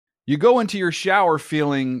You go into your shower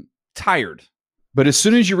feeling tired, but as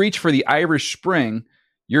soon as you reach for the Irish Spring,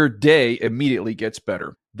 your day immediately gets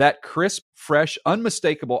better. That crisp, fresh,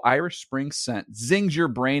 unmistakable Irish Spring scent zings your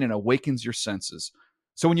brain and awakens your senses.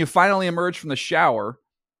 So when you finally emerge from the shower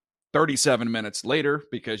 37 minutes later,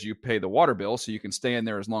 because you pay the water bill so you can stay in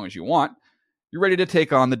there as long as you want, you're ready to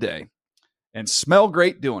take on the day and smell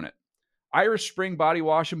great doing it. Irish Spring Body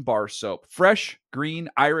Wash and Bar Soap. Fresh, green,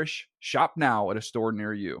 Irish. Shop now at a store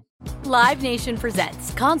near you. Live Nation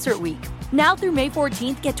presents Concert Week. Now through May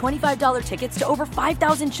 14th, get $25 tickets to over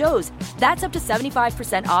 5,000 shows. That's up to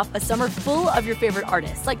 75% off a summer full of your favorite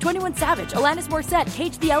artists like 21 Savage, Alanis Morissette,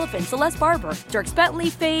 Cage the Elephant, Celeste Barber, Dierks Bentley,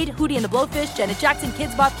 Fade, Hootie and the Blowfish, Janet Jackson,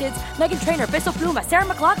 Kids Bop Kids, Meghan Trainor, Bissell Pluma, Sarah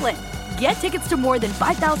McLachlan. Get tickets to more than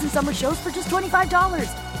 5,000 summer shows for just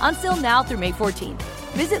 $25. On sale now through May 14th.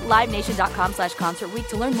 Visit LiveNation.com/Concert Week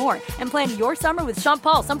to learn more and plan your summer with Sean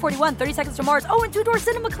Paul, Sum 41, 30 Seconds to Mars, and Two Door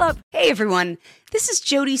Cinema Club. Hey everyone, this is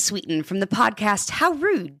Jodie Sweetin from the podcast How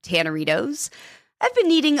Rude, Tanneritos. I've been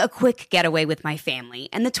needing a quick getaway with my family,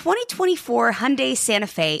 and the 2024 Hyundai Santa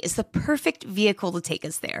Fe is the perfect vehicle to take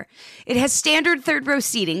us there. It has standard third-row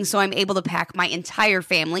seating, so I'm able to pack my entire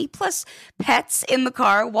family, plus pets, in the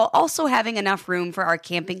car, while also having enough room for our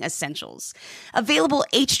camping essentials. Available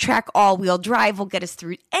H-Track all-wheel drive will get us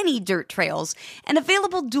through any dirt trails, and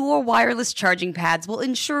available dual wireless charging pads will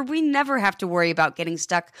ensure we never have to worry about getting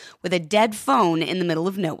stuck with a dead phone in the middle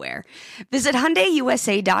of nowhere. Visit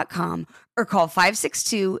HyundaiUSA.com or call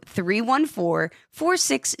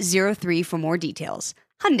 562-314-4603 for more details.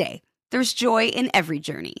 Hyundai, there's joy in every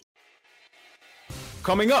journey.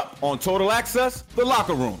 Coming up on Total Access, the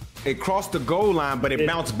locker room. It crossed the goal line, but it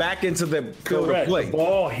bounced back into the field of play. The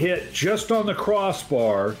ball hit just on the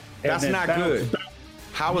crossbar. That's not good.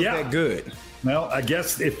 How is that good? Well, I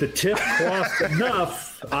guess if the tip crossed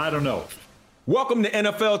enough, I don't know. Welcome to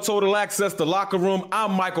NFL Total Access, the locker room.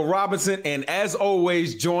 I'm Michael Robinson, and as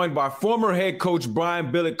always, joined by former head coach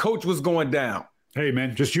Brian Billick. Coach, what's going down? Hey,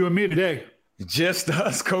 man, just you and me today. Just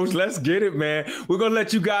us, Coach. Let's get it, man. We're going to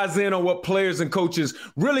let you guys in on what players and coaches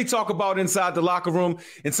really talk about inside the locker room.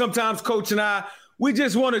 And sometimes Coach and I, we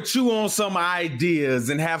just want to chew on some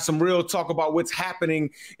ideas and have some real talk about what's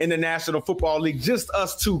happening in the National Football League. Just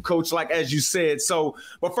us two, Coach, like as you said. So,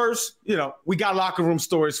 but first, we got locker room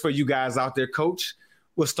stories for you guys out there, Coach.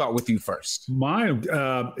 We'll start with you first. Mine,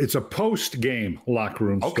 it's a post-game locker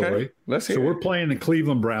room story. Okay, let's hear it. So we're playing the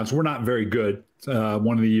Cleveland Browns. We're not very good.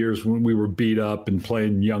 One of the years when we were beat up and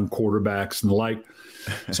playing young quarterbacks and the like.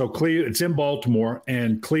 So it's in Baltimore,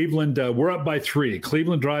 and Cleveland, we're up by 3.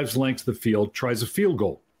 Cleveland drives length of the field, tries a field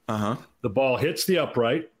goal. The ball hits the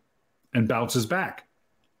upright and bounces back.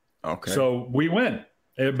 Okay. So we win.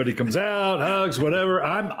 Everybody comes out, hugs, whatever.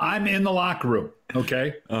 I'm in the locker room.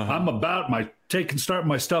 Okay. I'm about starting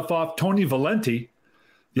my stuff off. Tony Valenti,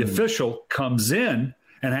 the official, comes in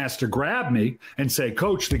and has to grab me and say,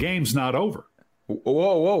 Coach, the game's not over.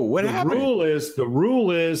 Whoa, what happened? The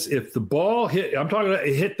rule is if the ball hit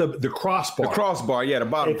the crossbar. The crossbar, the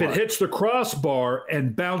bottom part. If it hits the crossbar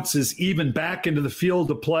and bounces even back into the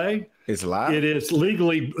field of play, it's live. It is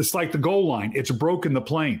legally, it's like the goal line. It's broken the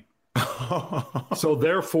plane. So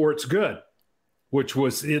therefore it's good.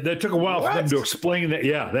 That took a while for them to explain that.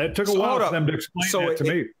 Yeah, that took a while for them to explain that to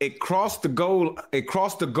me. It crossed the goal. It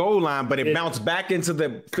crossed the goal line, but it bounced back into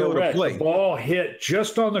the field of play. The ball hit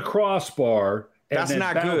just on the crossbar. That's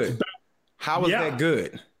not good. How is that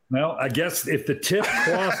good? Well, I guess if the tip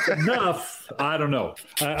crossed enough, I don't know.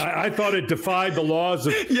 I thought it defied the laws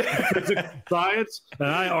of physical science, and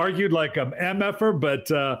I argued like an MFer,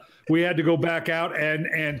 but we had to go back out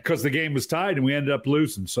and because the game was tied and we ended up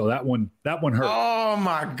losing. So that one hurt. Oh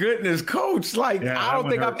my goodness, Coach! I don't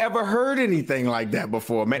think I've ever heard anything like that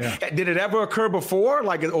before, man. Yeah. Did it ever occur before?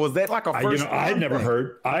 Or was that like a first? I'd never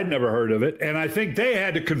heard of it, and I think they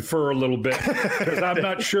had to confer a little bit because I'm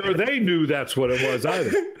not sure they knew that's what it was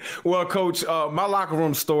either. Well, Coach, my locker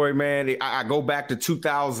room story, man. I go back to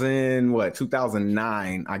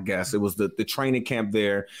 2009, I guess. It was the training camp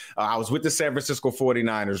there. I was with the San Francisco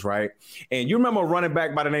 49ers, right? And you remember a running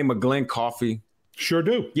back by the name of Glenn Coffey? Sure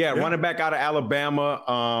do. Yeah, running back out of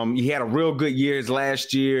Alabama. He had a real good years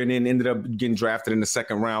last year and then ended up getting drafted in the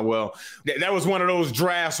second round. Well, that was one of those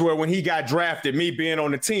drafts where when he got drafted, me being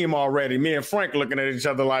on the team already, me and Frank looking at each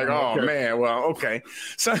other like, man, well, okay.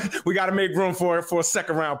 So we got to make room for a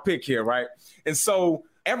second round pick here, right? And so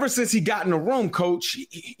ever since he got in the room, Coach,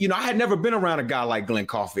 I had never been around a guy like Glenn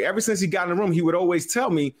Coffey. Ever since he got in the room, he would always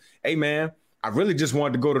tell me, hey, man, I really just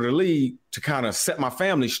wanted to go to the league to kind of set my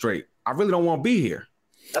family straight. I really don't want to be here.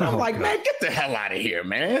 And I'm like, man, get the hell out of here,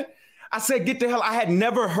 man. I said, get the hell. I had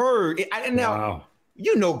never heard.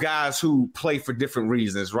 guys who play for different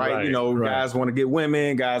reasons, right? Guys want to get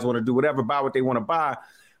women, guys want to do whatever, buy what they want to buy.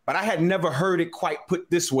 But I had never heard it quite put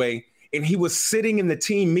this way. And he was sitting in the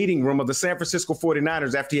team meeting room of the San Francisco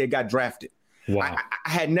 49ers after he had got drafted. Wow. I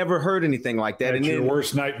had never heard anything like that. That's your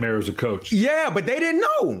worst nightmare as a coach. Yeah, but they didn't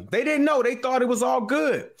know. They thought it was all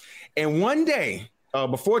good. And one day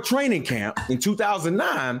before training camp in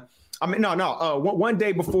 2009, one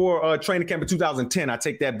day before training camp in 2010, I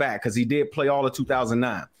take that back because he did play all of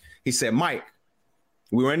 2009. He said, Mike,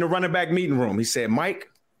 we were in the running back meeting room. He said, Mike,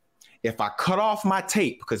 if I cut off my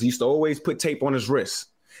tape, because he used to always put tape on his wrist.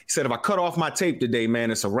 He said, if I cut off my tape today, man,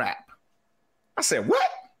 it's a wrap. I said, what?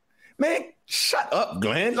 Man, shut up,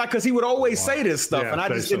 Glenn. Because he would always say this stuff, and I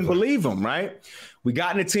just didn't believe him, right? We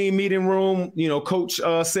got in the team meeting room. Coach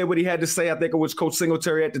said what he had to say. I think it was Coach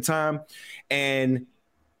Singletary at the time. And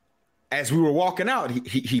as we were walking out,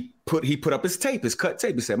 he put up his tape, his cut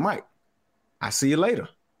tape. He said, Mike, I see you later.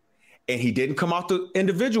 And he didn't come out to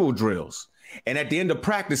individual drills. And at the end of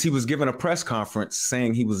practice, he was giving a press conference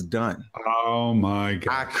saying he was done. Oh, my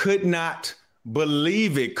God. I could not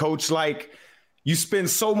believe it, Coach. You spend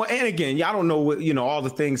so much. And again, I don't know what, all the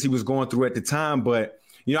things he was going through at the time. But,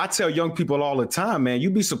 I tell young people all the time, man,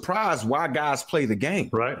 you'd be surprised why guys play the game.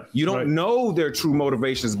 Right. You don't know their true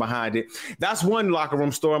motivations behind it. That's one locker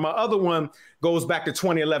room story. My other one goes back to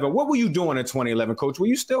 2011. What were you doing in 2011, Coach? Were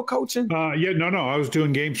you still coaching? No. I was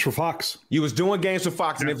doing games for Fox. You was doing games for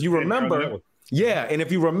Fox. And if you remember,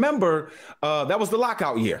 that was the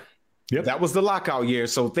lockout year. Yep. That was the lockout year.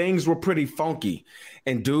 So things were pretty funky.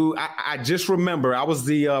 And dude, I just remember I was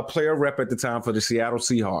the player rep at the time for the Seattle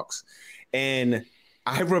Seahawks. And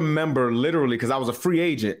I remember literally, because I was a free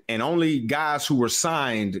agent and only guys who were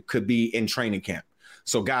signed could be in training camp.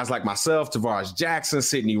 So guys like myself, Tavares Jackson,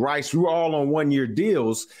 Sidney Rice, we were all on 1-year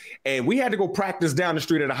deals. And we had to go practice down the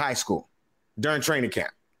street at a high school during training camp.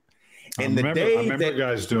 And I remember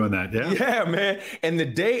guys doing that. Yeah. Yeah, man. And the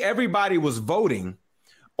day everybody was voting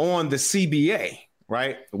on the CBA,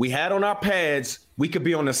 right? We had on our pads, we could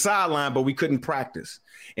be on the sideline, but we couldn't practice.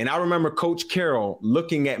 And I remember Coach Carroll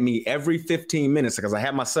looking at me every 15 minutes because I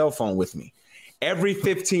had my cell phone with me. Every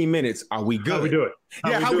 15 minutes, are we good? How we do it?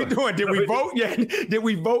 How we doing? Did we vote yet? Did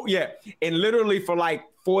we vote yet? And literally for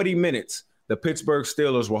 40 minutes, the Pittsburgh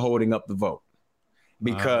Steelers were holding up the vote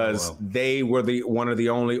because they were one of the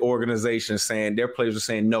only organizations saying, their players were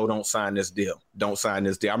saying, no, don't sign this deal. Don't sign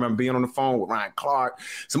this deal. I remember being on the phone with Ryan Clark,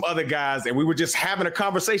 some other guys, and we were just having a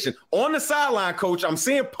conversation. On the sideline, Coach, I'm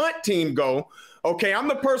seeing punt team go. Okay, I'm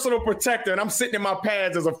the personal protector, and I'm sitting in my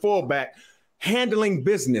pads as a fullback, handling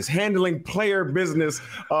business, handling player business,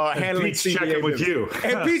 handling Pete's checking with you.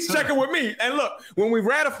 And Pete's checking with me. And look, when we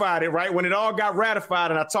ratified it, right, when it all got ratified,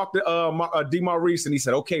 and I talked to D. Maurice, and he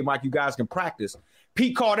said, okay, Mike, you guys can practice.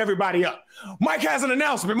 Pete called everybody up. Mike has an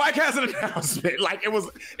announcement. It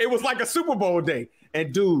was like a Super Bowl day.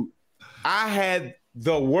 And, dude, I had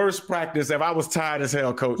the worst practice ever. I was tired as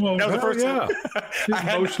hell, Coach. Well, that was the first time.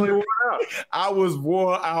 Emotionally wore out. I was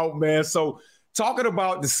wore out, man. So talking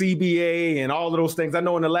about the CBA and all of those things, I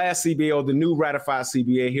know in the last CBA or the new ratified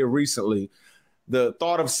CBA here recently, the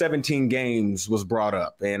thought of 17 games was brought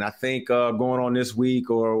up. And I think going on this week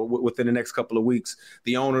or within the next couple of weeks,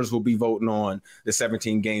 the owners will be voting on the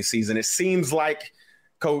 17-game season. It seems like,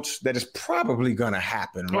 Coach, that is probably going to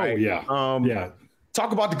happen, right? Oh, yeah.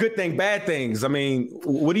 Talk about the good thing, bad things. I mean,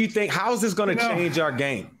 what do you think? How is this going to change our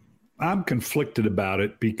game? I'm conflicted about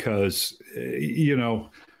it because, okay,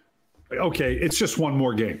 it's just one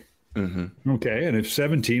more game. Mm-hmm. Okay, and if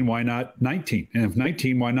 17, why not 19? And if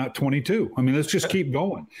 19, why not 22? I mean, let's just keep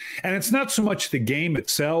going. And it's not so much the game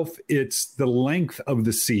itself, it's the length of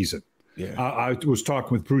the season. Yeah. I was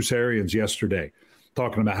talking with Bruce Arians yesterday,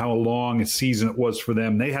 talking about how long a season it was for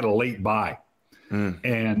them. They had a late bye,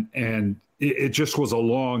 and it just was a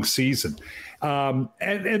long season. And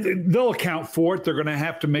they'll account for it. They're going to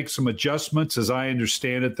have to make some adjustments. As I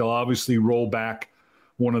understand it, they'll obviously roll back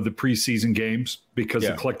one of the preseason games because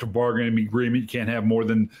the collective bargaining agreement, you can't have more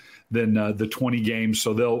than the 20 games.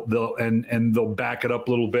 So they'll back it up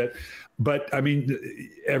a little bit. But I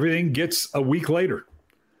mean, everything gets a week later.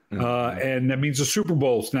 And that means the Super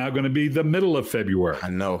Bowl is now going to be the middle of February.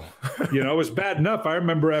 I know. It was bad enough. I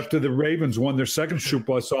remember after the Ravens won their second Super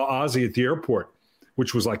Bowl, I saw Ozzie at the airport,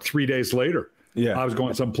 which was like 3 days later. Yeah, I was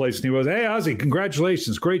going someplace and he was, hey, Ozzie,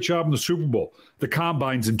 congratulations. Great job in the Super Bowl. The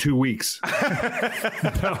combine's in 2 weeks.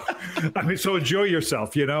 So enjoy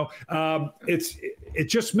yourself, It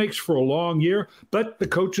just makes for a long year, but the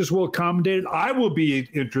coaches will accommodate it. I will be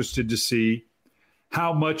interested to see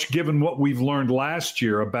how much, given what we've learned last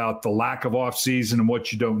year about the lack of offseason and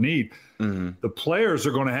what you don't need, The players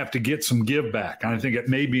are going to have to get some give back. And I think it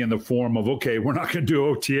may be in the form of, okay, we're not going to do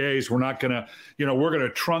OTAs. We're not going to, we're going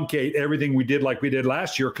to truncate everything we did like we did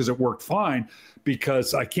last year because it worked fine.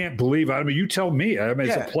 Because I can't believe, you tell me,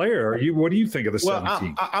 as a player, what do you think of the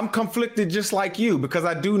 17? I'm conflicted just like you because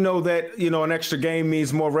I do know that, an extra game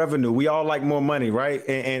means more revenue. We all like more money, right?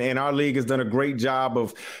 And our league has done a great job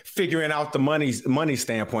of figuring out the money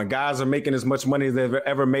standpoint. Guys are making as much money as they've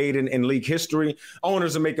ever made in league history.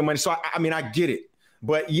 Owners are making money. So, I get it.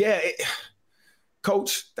 But,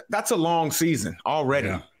 Coach, that's a long season already.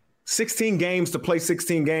 Yeah. 16 games to play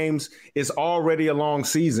 16 games is already a long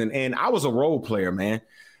season. And I was a role player, man.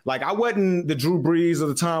 Like I wasn't the Drew Brees or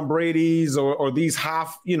the Tom Brady's or these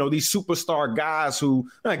these superstar guys who,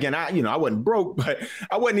 again, I wasn't broke, but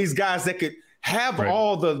I wasn't these guys that could have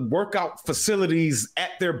all the workout facilities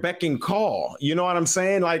at their beck and call. You know what I'm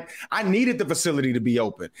saying? Like I needed the facility to be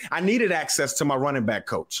open. I needed access to my running back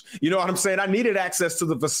coach. You know what I'm saying? I needed access to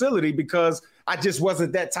the facility because I just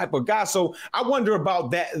wasn't that type of guy. So I wonder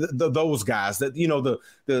about those guys that,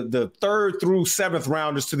 the third through seventh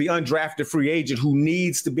rounders to the undrafted free agent who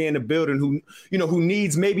needs to be in the building, who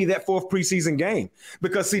needs maybe that fourth preseason game.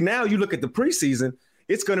 Because see, now you look at the preseason,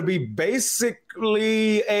 it's going to be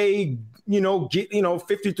basically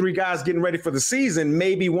 53 guys getting ready for the season,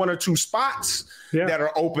 maybe one or two spots that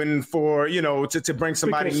are open for, to bring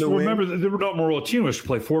somebody new in. Remember, the Normal Rule team was to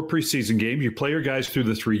play 4 preseason games. You play your guys through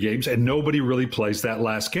the 3 games, and nobody really plays that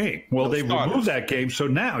last game. Well, they removed that game, so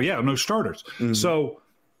now, no starters. Mm-hmm.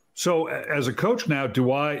 So as a coach now,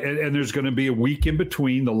 and there's going to be a week in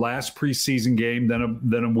between the last preseason game,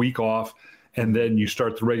 then a week off, and then you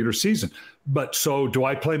start the regular season. But so do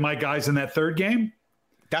I play my guys in that third game?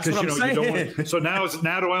 That's what I'm saying. So now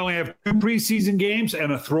do I only have 2 preseason games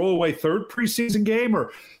and a throwaway third preseason game?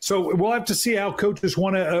 So we'll have to see how coaches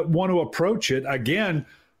want to approach it. Again,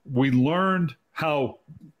 we learned how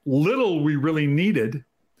little we really needed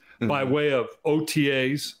by way of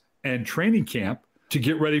OTAs and training camp to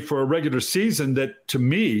get ready for a regular season that, to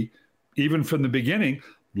me, even from the beginning,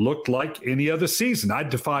 looked like any other season. I'd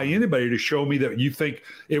defy anybody to show me that you think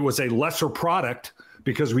it was a lesser product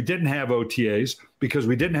because we didn't have OTAs, because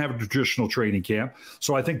we didn't have a traditional training camp.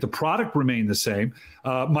 So I think the product remained the same.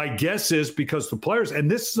 My guess is because the players, and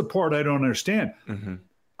this is the part I don't understand,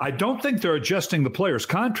 I don't think they're adjusting the players'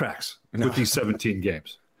 contracts with these 17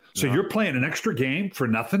 games. So you're playing an extra game for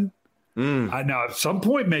nothing? Now, at some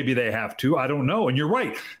point, maybe they have to. I don't know. And you're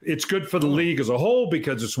right. It's good for the league as a whole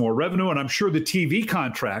because it's more revenue. And I'm sure the TV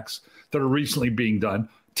contracts that are recently being done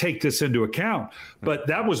take this into account. But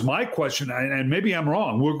that was my question, and maybe I'm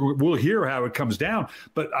wrong. We'll hear how it comes down.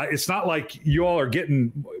 But it's not like you all are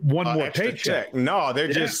getting one more paycheck. Check. No, they're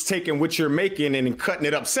just taking what you're making and cutting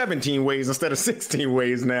it up 17 ways instead of 16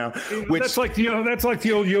 ways now. That's like the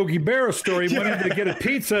old Yogi Berra story. He went in to get a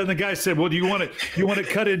pizza, and the guy said, "Well, do you want it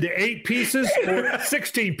cut into 8 pieces or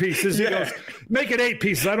 16 pieces?" He goes, "Make it 8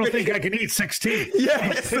 pieces. I don't think I can eat 16."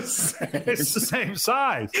 Yeah, it's the same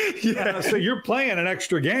size. Yeah, so you're playing an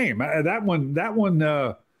extra game. That one.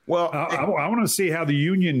 Well, I want to see how the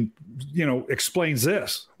union, explains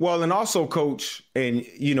this. Well, and also, Coach, and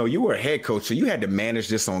you were a head coach, so you had to manage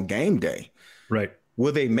this on game day, right?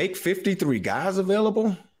 Will they make 53 guys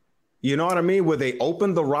available? You know what I mean? Will they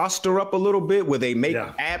open the roster up a little bit? Will they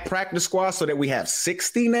add practice squads so that we have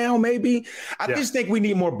 60 now, maybe? I just think we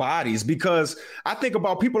need more bodies because I think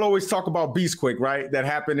about people always talk about Beast Quick, right? That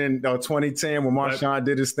happened in 2010 when Marshawn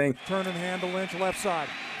did his thing. Turn and hand to Lynch, left side.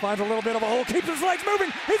 Finds a little bit of a hole, keeps his legs moving.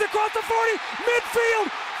 He's across the 40, midfield,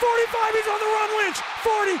 45, he's on the run, Lynch.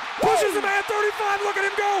 40, pushes him at 35, look at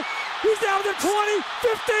him go. He's down to 20,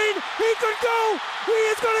 15, he could go. He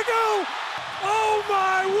is going to go. Oh,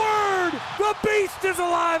 my word! The beast is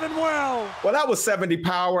alive and well. Well, that was 70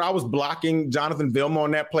 power. I was blocking Jonathan Vilma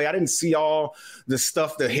on that play. I didn't see all the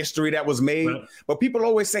stuff, the history that was made. Right. But people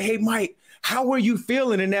always say, "Hey, Mike, how were you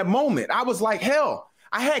feeling in that moment?" I was like, hell,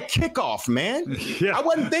 I had kickoff, man. Yeah. I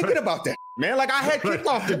wasn't thinking about that, man. Like, I had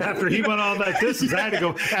kickoff to do. After he went on that distance, I had to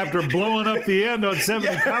go, after blowing up the end on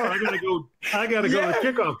 70 power, I got to go to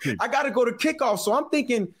kickoff team. I got to go to kickoff. So I'm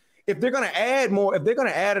thinking, if they're going to add more, if they're going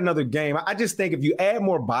to add another game, I just think if you add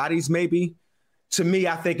more bodies, maybe, to me,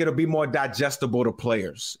 I think it'll be more digestible to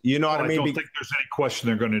players. You know what I mean? I don't think there's any question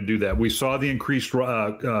they're going to do that. We saw the increased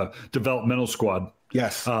developmental squad.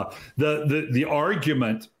 Yes. The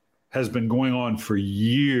argument has been going on for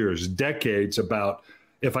years, decades about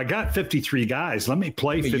if I got 53 guys, let me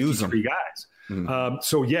play 53 guys.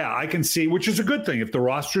 Mm-hmm. I can see, which is a good thing. If the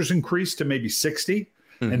rosters increase to maybe 60,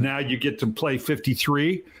 and now you get to play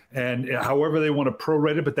 53, and however they want to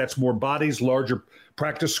prorate it, but that's more bodies, larger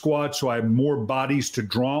practice squad, so I have more bodies to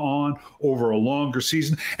draw on over a longer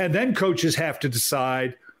season. And then coaches have to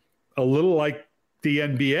decide, a little like the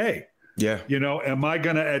NBA. Yeah. Am I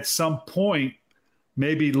going to at some point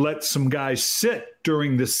maybe let some guys sit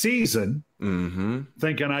during the season,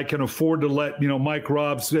 thinking I can afford to let, Mike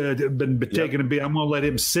Robb's been taking a beat. I'm going to let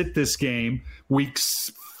him sit this game,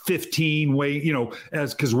 weeks 15,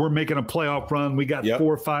 because we're making a playoff run. We got 4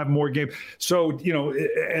 or 5 more games. So,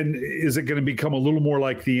 and is it going to become a little more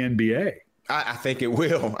like the NBA? I think it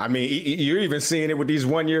will. I mean, you're even seeing it with these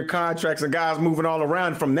 1-year contracts and guys moving all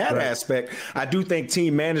around from that aspect. I do think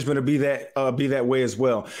team management will be that way as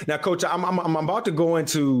well. Now, Coach, I'm about to go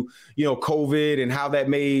into, COVID and how that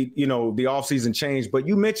made, the offseason change. But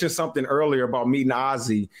you mentioned something earlier about meeting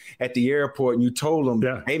Ozzie at the airport, and you told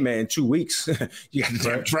him, hey, man, in 2 weeks, you got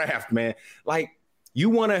the draft, man. Like, you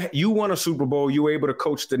won a Super Bowl. You were able to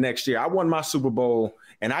coach the next year. I won my Super Bowl,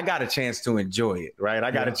 and I got a chance to enjoy it, right?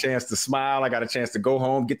 I got a chance to smile. I got a chance to go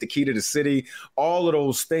home, get the key to the city, all of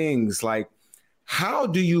those things. Like, how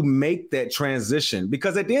do you make that transition?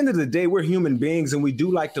 Because at the end of the day, we're human beings, and we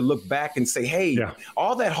do like to look back and say, hey,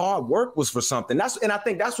 all that hard work was for something. And I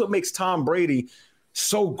think that's what makes Tom Brady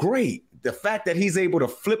so great. The fact that he's able to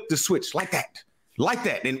flip the switch like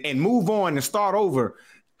that, and move on and start over.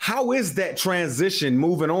 How is that transition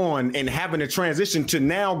moving on and having a transition to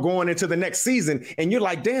now going into the next season? And you're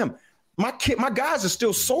like, damn, my guys are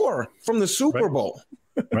still sore from the Super Bowl.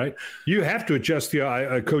 Right. You have to adjust.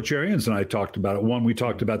 Coach Arians and I talked about it. One, we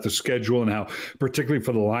talked about the schedule and how, particularly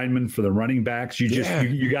for the linemen, for the running backs,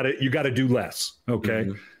 you got to do less. Okay.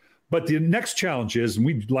 But the next challenge is, and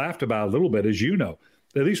we laughed about it a little bit, as you know,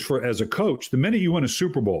 at least as a coach, the minute you win a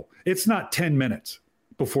Super Bowl, it's not 10 minutes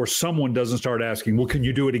before someone doesn't start asking, well, can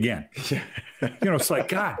you do it again? It's like,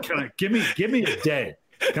 God, give me a day.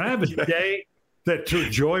 Can I have a day to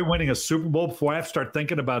enjoy winning a Super Bowl before I have to start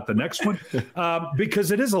thinking about the next one?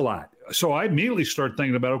 Because it is a lot. So I immediately start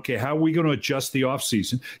thinking about, okay, how are we going to adjust the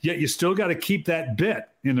offseason? Yet you still got to keep that bit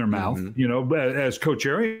in their mouth. As Coach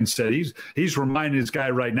Arians said, he's reminding his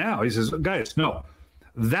guy right now. He says, guys, no,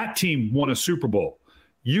 that team won a Super Bowl.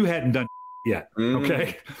 You hadn't done yet.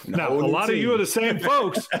 Okay. Now, a lot of you are the same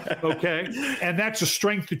folks. Okay. And that's a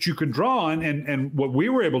strength that you can draw on. And what we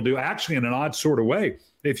were able to do, actually, in an odd sort of way,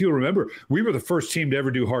 if you remember, we were the first team to ever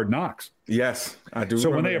do Hard Knocks. Yes, I do. So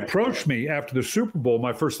when they approached me after the Super Bowl,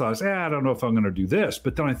 my first thought was, I don't know if I'm going to do this.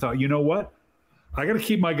 But then I thought, you know what? I got to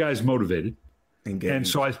keep my guys motivated. And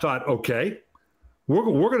so I thought, okay,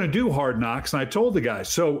 we're going to do Hard Knocks. And I told the guys,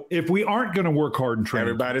 so if we aren't going to work hard and train,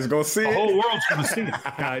 everybody's going to see it. The whole world's going to see it,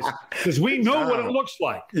 guys, because we know what it looks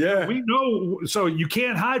like. Yeah. We know. So you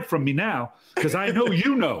can't hide from me now because I know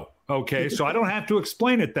you know. Okay. So I don't have to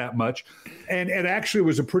explain it that much. And it actually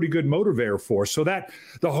was a pretty good motivator for us. So that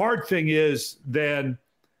the hard thing is then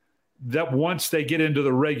that once they get into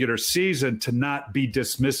the regular season, to not be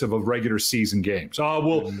dismissive of regular season games. Oh,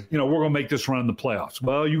 well, we're going to make this run in the playoffs.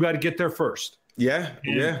 Well, you got to get there first.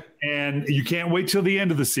 And you can't wait till the end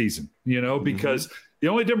of the season, because the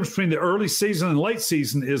only difference between the early season and late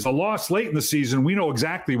season is a loss late in the season. We know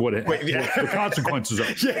exactly what what the consequences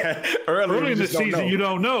are. Early in the season, you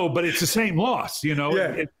don't know, but it's the same loss,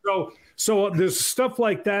 And so there's stuff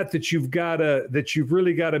like that you've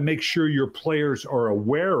really got to make sure your players are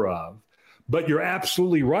aware of. But you're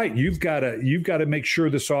absolutely right. You've got to make sure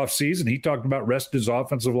this offseason, he talked about resting his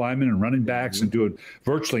offensive linemen and running backs and doing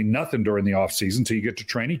virtually nothing during the offseason until you get to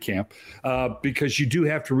training camp, because you do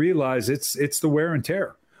have to realize it's the wear and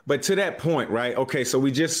tear. But to that point, right? Okay, so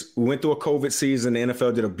we went through a COVID season. The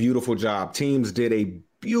NFL did a beautiful job. Teams did a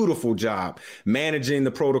beautiful job managing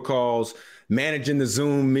the protocols, managing the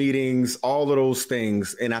Zoom meetings, all of those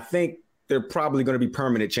things. And I think there are probably going to be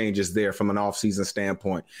permanent changes there from an offseason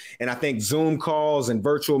standpoint. And I think Zoom calls and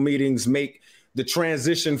virtual meetings make the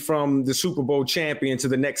transition from the Super Bowl champion to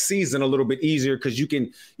the next season a little bit easier because you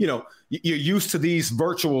can, you're used to these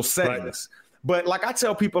virtual settings. Right. But like I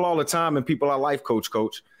tell people all the time, and people I life coach,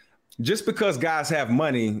 just because guys have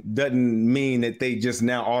money doesn't mean that they just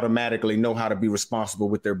now automatically know how to be responsible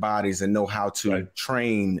with their bodies and know how to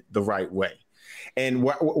train the right way. And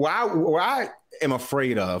what I am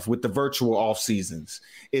afraid of with the virtual off seasons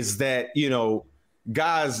is that,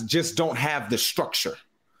 guys just don't have the structure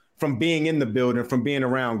from being in the building, from being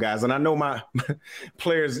around guys. And I know my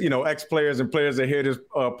players, ex-players and players that hear this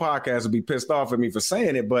podcast will be pissed off at me for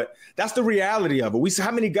saying it, but that's the reality of it.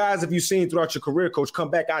 How many guys have you seen throughout your career, Coach, come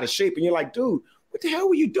back out of shape and you're like, dude, what the hell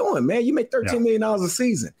were you doing, man? You make $13 million a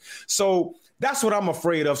season. So that's what I'm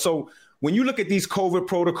afraid of. So when you look at these COVID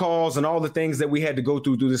protocols and all the things that we had to go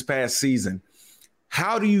through this past season,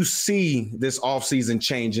 how do you see this offseason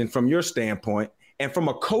changing from your standpoint and from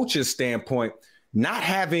a coach's standpoint, not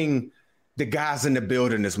having the guys in the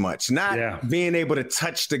building as much, not being able to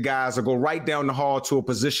touch the guys or go right down the hall to a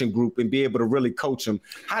position group and be able to really coach them?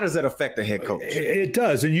 How does that affect the head coach? It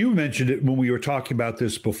does. And you mentioned it when we were talking about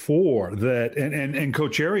this before, that and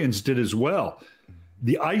Coach Arians did as well.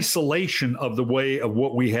 The isolation of the way of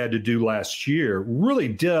what we had to do last year really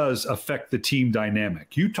does affect the team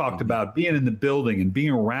dynamic. You talked about being in the building and being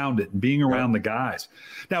around it and being around the guys.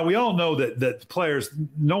 Now, we all know that players,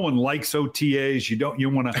 no one likes OTAs. You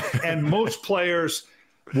want to, and most players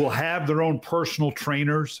will have their own personal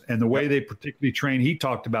trainers and the way they particularly train. He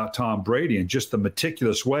talked about Tom Brady and just the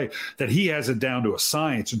meticulous way that he has it down to a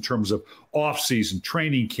science in terms of off-season,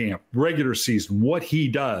 training camp, regular season, what he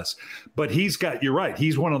does. But you're right,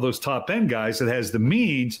 he's one of those top-end guys that has the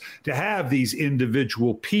means to have these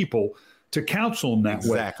individual people to counsel him that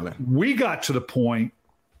way. We got to the point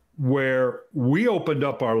where we opened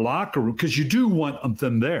up our locker room, because you do want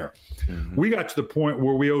them there. We got to the point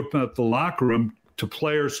where we opened up the locker room to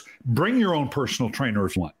players, bring your own personal trainer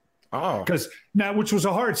if you want. Because now, which was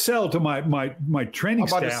a hard sell to my training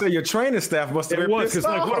staff. I'm about to say your training staff must have been pissed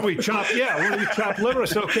off. Like, what do we chop? What do we chop liver? I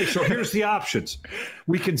said, okay, so here's the options.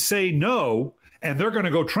 We can say no, and they're going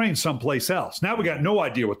to go train someplace else. Now we got no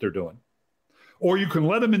idea what they're doing. Or you can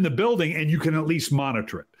let them in the building and you can at least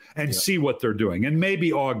monitor it and see what they're doing and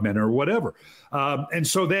maybe augment or whatever. And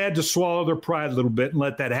so they had to swallow their pride a little bit and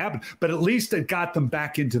let that happen. But at least it got them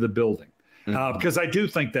back into the building. Because I do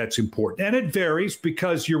think that's important. And it varies,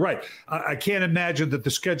 because you're right. I can't imagine that the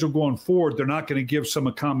schedule going forward, they're not going to give some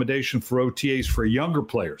accommodation for OTAs for younger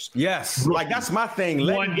players. Yes. Like, that's my thing.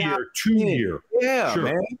 1 year, 2 year. Yeah, sure.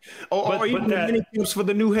 Man. Or even mini camps for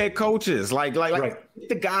the new head coaches. Like get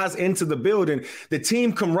the guys into the building. The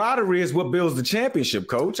team camaraderie is what builds the championship,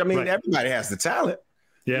 coach. I mean, everybody has the talent.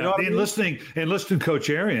 Yeah, you know listening to Coach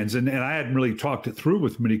Arians, and I hadn't really talked it through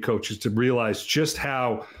with many coaches to realize just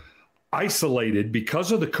how isolated,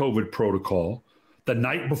 because of the COVID protocol. The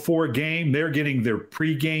night before a game, they're getting their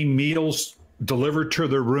pregame meals delivered to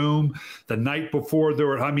their room. The night before, they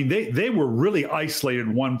were really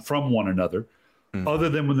isolated one from one another, other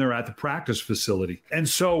than when they're at the practice facility. And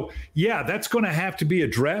so, that's going to have to be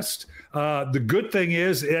addressed. The good thing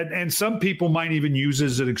is, and some people might even use it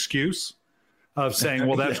as an excuse of saying,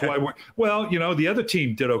 well, that's why the other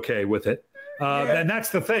team did okay with it. And that's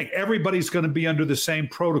the thing. Everybody's going to be under the same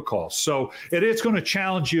protocol. So it's going to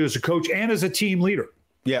challenge you as a coach and as a team leader.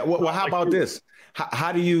 Yeah. Well, how about this?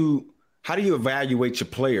 How do you evaluate your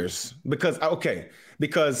players? Because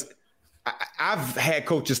I've had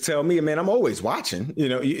coaches tell me, man, I'm always watching.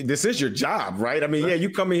 This is your job, right? I mean,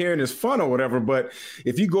 you come in here and it's fun or whatever, but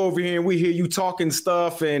if you go over here and we hear you talking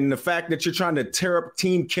stuff and the fact that you're trying to tear up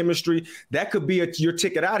team chemistry, that could be your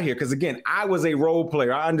ticket out here. Because again, I was a role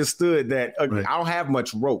player. I understood that I don't have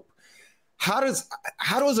much rope. How does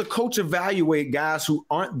a coach evaluate guys who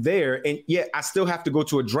aren't there, and yet I still have to go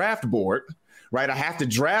to a draft board, right? I have to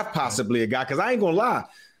draft possibly a guy, because I ain't gonna lie,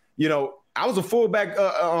 I was a fullback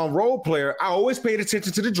role player. I always paid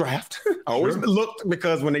attention to the draft. I always looked,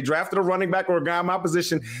 because when they drafted a running back or a guy in my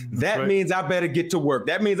position, that means I better get to work.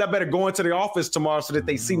 That means I better go into the office tomorrow so that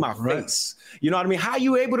they see my face. You know what I mean? How are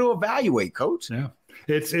you able to evaluate, coach? Yeah.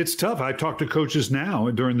 It's tough. I talk to coaches now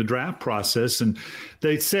during the draft process, and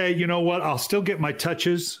they say, you know what, I'll still get my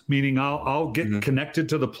touches, meaning I'll get connected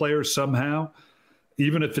to the players somehow,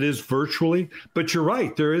 even if it is virtually. But you're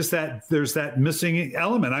right. There's that missing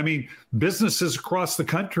element. I mean, businesses across the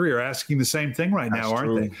country are asking the same thing right now,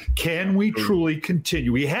 aren't they? Can we truly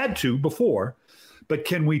continue? We had to before, but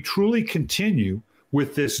can we truly continue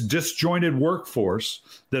with this disjointed workforce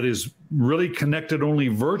that is really connected only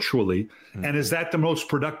virtually? And is that the most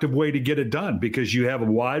productive way to get it done? Because you have a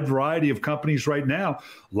wide variety of companies right now.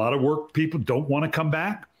 A lot of work people don't want to come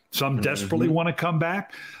back. Some desperately want to come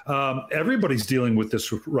back. Everybody's dealing with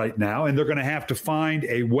this right now, and they're going to have to find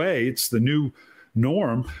a way. It's the new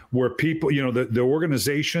norm where people, the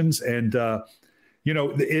organizations and,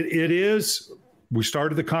 it is, we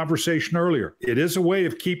started the conversation earlier. It is a way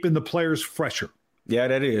of keeping the players fresher. Yeah,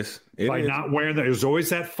 that is. Not wearing that. There's always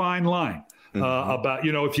that fine line. About,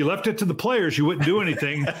 if you left it to the players, you wouldn't do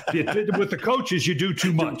anything. With the coaches, you do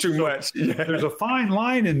too much. There's a fine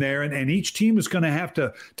line in there, and each team is going to have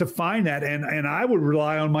to find that. And I would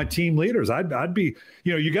rely on my team leaders. I'd be,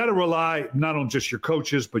 you got to rely not on just your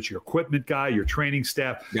coaches, but your equipment guy, your training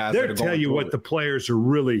staff. They'll tell you what the players are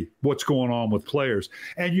really, what's going on with players.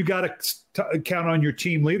 And you got to count on your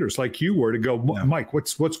team leaders like you were to go, Mike,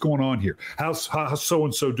 what's going on here? How's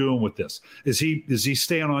so-and-so doing with this? Is he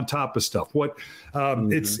staying on top of stuff?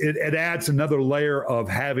 It adds another layer of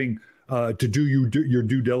having to do your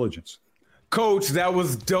due diligence. Coach, that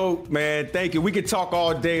was dope, man. Thank you. We could talk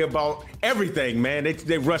all day about everything, man.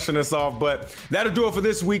 They rushing us off, but that'll do it for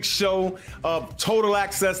this week's show of Total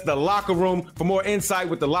Access, The Locker Room. For more insight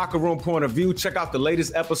with the Locker Room point of view, check out the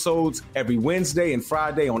latest episodes every Wednesday and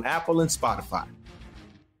Friday on Apple and Spotify.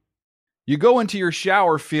 You go into your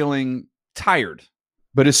shower feeling tired,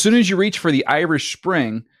 but as soon as you reach for the Irish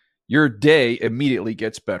Spring, your day immediately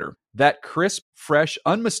gets better. That crisp, fresh,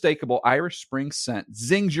 unmistakable Irish Spring scent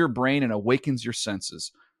zings your brain and awakens your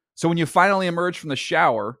senses. So when you finally emerge from the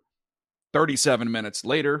shower, 37 minutes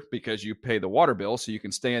later, because you pay the water bill so you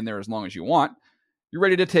can stay in there as long as you want, you're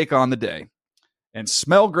ready to take on the day. And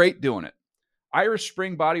smell great doing it. Irish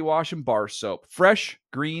Spring Body Wash and Bar Soap. Fresh,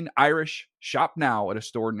 green, Irish. Shop now at a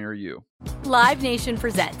store near you. Live Nation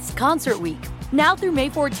presents Concert Week. Now through May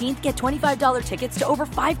 14th, get $25 tickets to over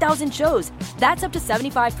 5,000 shows. That's up to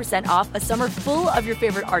 75% off a summer full of your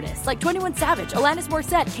favorite artists like 21 Savage, Alanis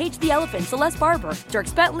Morissette, Cage the Elephant, Celeste Barber,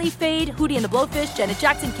 Dierks Bentley, Fade, Hootie and the Blowfish, Janet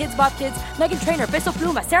Jackson, Kids Bop Kids, Meghan Trainor, Peso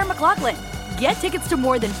Pluma, Sarah McLachlan. Get tickets to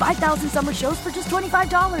more than 5,000 summer shows for just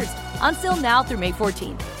 $25. Until now through May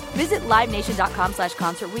 14th. Visit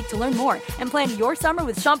LiveNation.com/Concert Week to learn more and plan your summer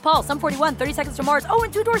with Sean Paul, Sum 41, 30 Seconds to Mars,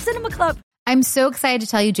 and Two Door Cinema Club. I'm so excited to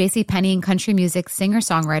tell you JCPenney and country music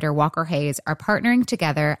singer-songwriter Walker Hayes are partnering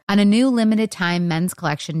together on a new limited-time men's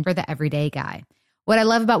collection for the everyday guy. What I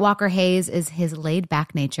love about Walker Hayes is his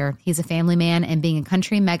laid-back nature. He's a family man, and being a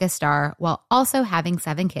country megastar while also having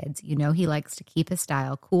 7 kids, you know he likes to keep his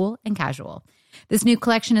style cool and casual. This new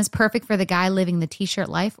collection is perfect for the guy living the t-shirt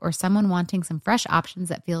life or someone wanting some fresh options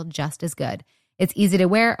that feel just as good. It's easy to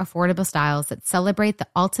wear, affordable styles that celebrate the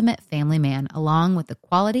ultimate family man, along with the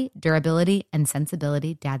quality, durability, and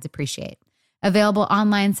sensibility dads appreciate. Available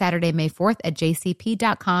online Saturday, May 4th at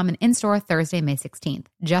jcp.com and in-store Thursday, May 16th.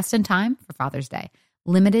 Just in time for Father's Day.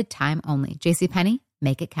 Limited time only. JCPenney,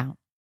 make it count.